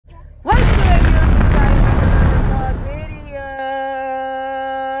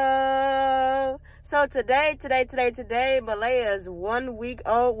So today, Malaya is 1 week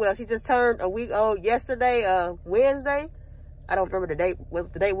old. Well, she just turned a week old yesterday, Wednesday. I don't remember the date,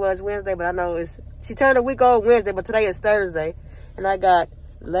 what the date was Wednesday, but I know she turned a week old Wednesday, but today is Thursday. And I got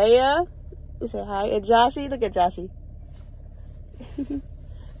Leia, you say hi, and Joshy, look at Joshy.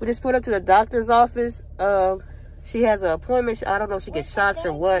 We just put up to the doctor's office. She has an appointment. I don't know if she gets shots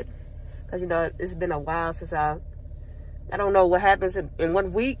or what, because, you know, it's been a while since I don't know what happens in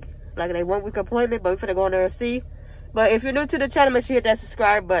 1 week, like a 1 week appointment, but we're finna go in there and see. But if you're new to the channel, make sure you hit that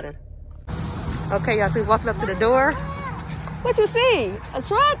subscribe button. Okay, y'all, so we're walking up to the door. What you see? A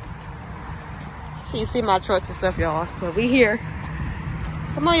truck? So you see my trucks and stuff, y'all. But we here.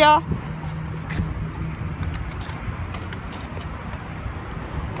 Come on, y'all.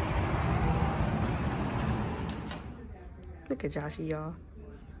 Look at Joshy, y'all.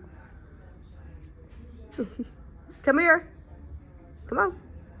 Come here. Come on.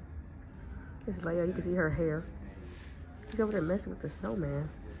 This is Leia. You can see her hair. She's over there messing with the snowman.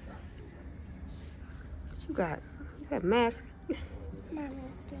 What you got? You got a mask?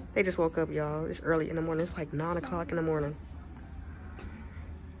 They just woke up, y'all. It's early in the morning. It's like 9 o'clock in the morning.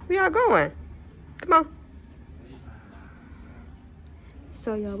 Where y'all going? Come on.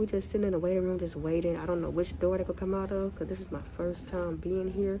 So, y'all, we just sitting in the waiting room, just waiting. I don't know which door they could come out of, because this is my first time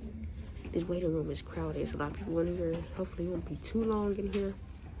being here. This waiting room is crowded. There's a lot of people in here. Hopefully, it won't be too long in here.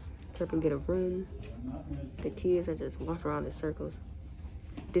 So I can get a room. The kids are just walking around in circles.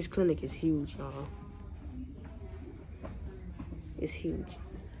 This clinic is huge, y'all. It's huge.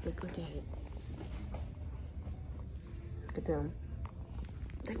 Look at it. Look at them.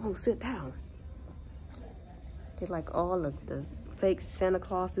 They won't sit down. They're like all of the fake Santa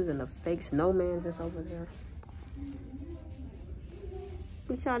Clauses and the fake snowmans that's over there.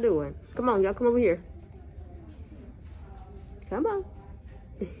 What y'all doing? Come on, y'all, come over here. Come on.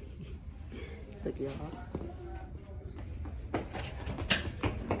 Look, y'all.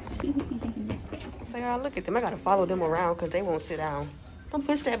 So, y'all, look at them. I gotta follow them around because they won't sit down. Don't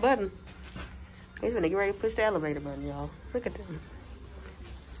push that button. They're gonna get ready to push the elevator button, y'all. Look at them.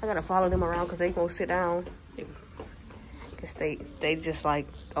 I gotta follow them around because they won't sit down. Because they just like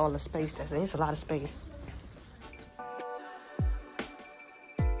all the space that's in. It's a lot of space.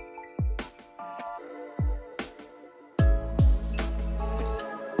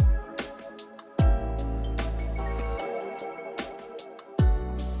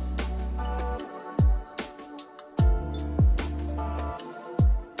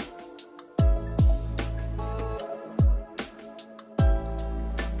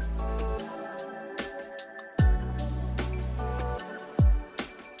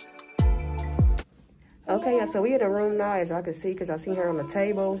 Okay, yeah, so we in the room now, as y'all can see, because I seen her on the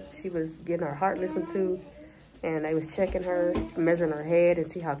table. She was getting her heart listened to, and they was checking her, measuring her head and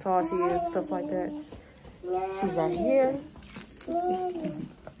see how tall she is, stuff like that. She's right here.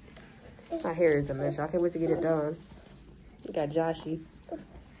 My hair is a mess. I can't wait to get it done. We got Joshy.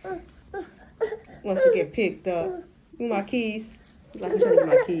 Wants to get picked up. Give me my keys. Like, I'm trying to get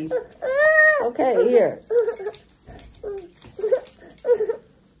my keys. Okay, here.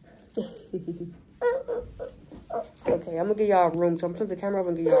 Okay, I'm gonna give y'all a room. So I'm gonna put the camera up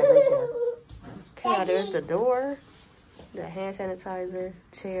and give y'all a room tour. Okay, now there's the door, the hand sanitizer,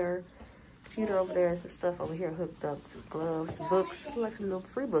 chair, computer over there, and some stuff over here hooked up, some gloves, some books, like some little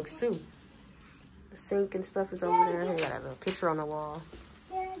free books too. The sink and stuff is over there. Here got a little picture on the wall.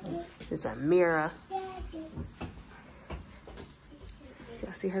 There's a mirror.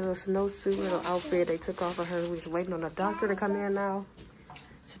 Y'all see her little snowsuit, little outfit they took off of her. We're just waiting on the doctor to come in now.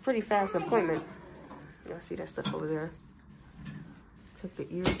 It's a pretty fast appointment. Y'all see that stuff over there? Took the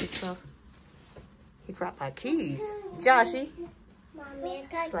ears and stuff. He dropped my keys. Joshy.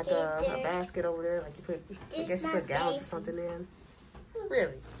 It's like a basket over there. Like you put, I guess you put gallons or something in.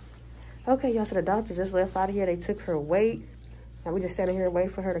 Really? Okay, y'all, so the doctor just left out of here. They took her weight. Now we just standing here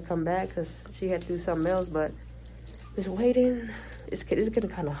waiting for her to come back because she had to do something else, but just waiting. It's getting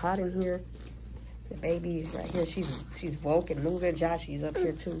kind of hot in here. The baby is right here. She's woke and moving. Joshy's up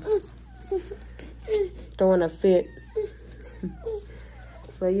here too. Throwing a fit.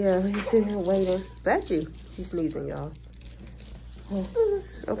 But yeah, he's sitting here waiting. That's you. She's sneezing, y'all.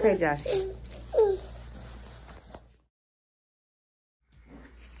 Okay, Josh.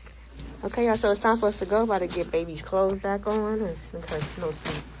 Okay, y'all, so it's time for us to go. About to get baby's clothes back on. And her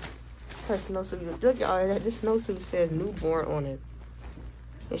snowsuit. Her snowsuit. Look, y'all, this snowsuit says newborn on it.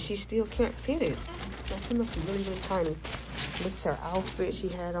 And she still can't fit it. She must be really, really tiny. This is her outfit she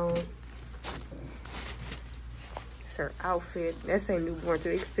had on. It's her outfit. That same newborn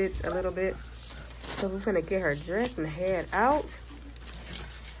too. It fits a little bit. So we're gonna get her dressed and head out.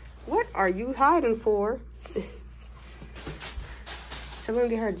 What are you hiding for? So we're gonna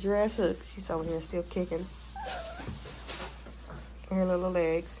get her dressed. Look, she's over here still kicking. Her little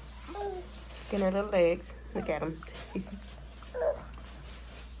legs. Getting her little legs. Look at them. We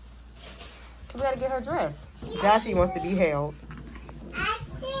gotta get her dressed. Joshy wants to be held. I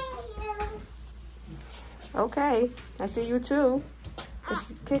see you. Okay, I see you too.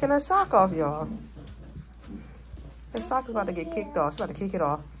 She's kicking her sock off, y'all. Her sock is about to get kicked off. She's about to kick it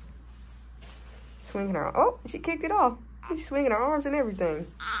off. Swinging her. Oh, she kicked it off. She's swinging her arms and everything.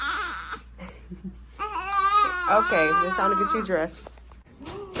 Okay, it's time to get you dressed.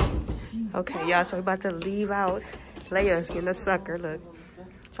 Okay, y'all, so we're about to leave out. Leia's getting a sucker. Look,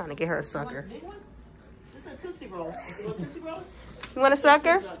 trying to get her a sucker. You want a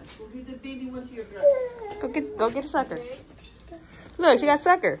sucker? Go get a sucker. Look, she got a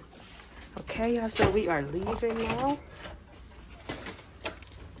sucker. Okay, y'all, so we are leaving now.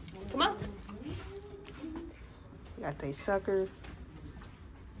 Come on. Got these suckers.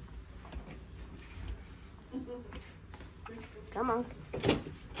 Come on.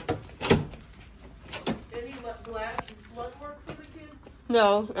 Any blood work for the kids?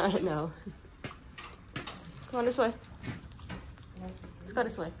 No, no. Come on this way. Let's go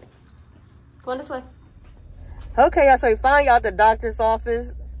this way. Go on this way. Okay, y'all, so we finally got the doctor's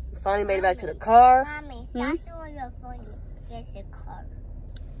office. We finally made it back to the car. Mommy, that's on your phone. Get your car.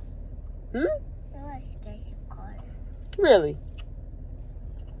 Let's get your car. Really?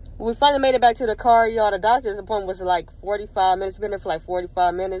 We finally made it back to the car, y'all. The doctor's appointment was like 45 minutes. We've been there for like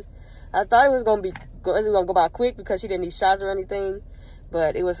 45 minutes. I thought it was gonna go by quick because she didn't need shots or anything,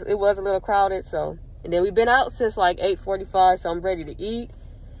 but it was a little crowded. So, and then we've been out since like 8:45. So I'm ready to eat.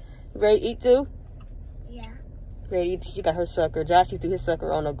 Ready to eat too? Yeah. Ready to eat. She got her sucker. Josh, he threw his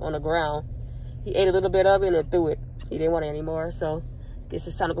sucker on the ground. He ate a little bit of it and then threw it. He didn't want it anymore. So, guess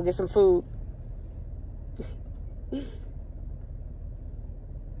it's time to go get some food.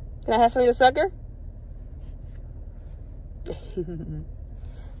 Can I have some of your sucker?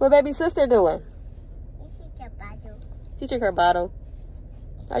 What baby sister doing? Teaching her bottle.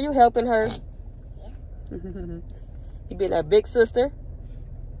 Are you helping her? Yeah. You been a big sister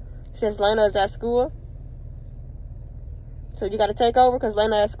since Lena is at school? So you got to take over because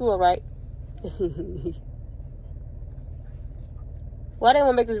Lena at school, right? Well, I didn't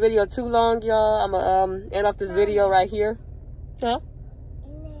want to make this video too long, y'all. I'm going to end off this video right here. Huh?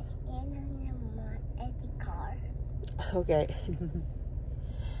 Okay.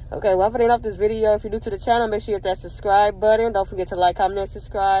 Okay, well, I'm gonna end off this video. If you're new to the channel, make sure you hit that subscribe button. Don't forget to like, comment, and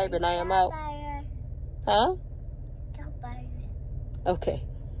subscribe. And I am out. Huh? Okay.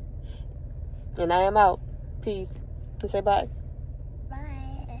 And I am out. Peace. Can you say bye?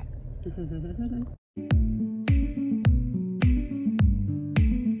 Bye.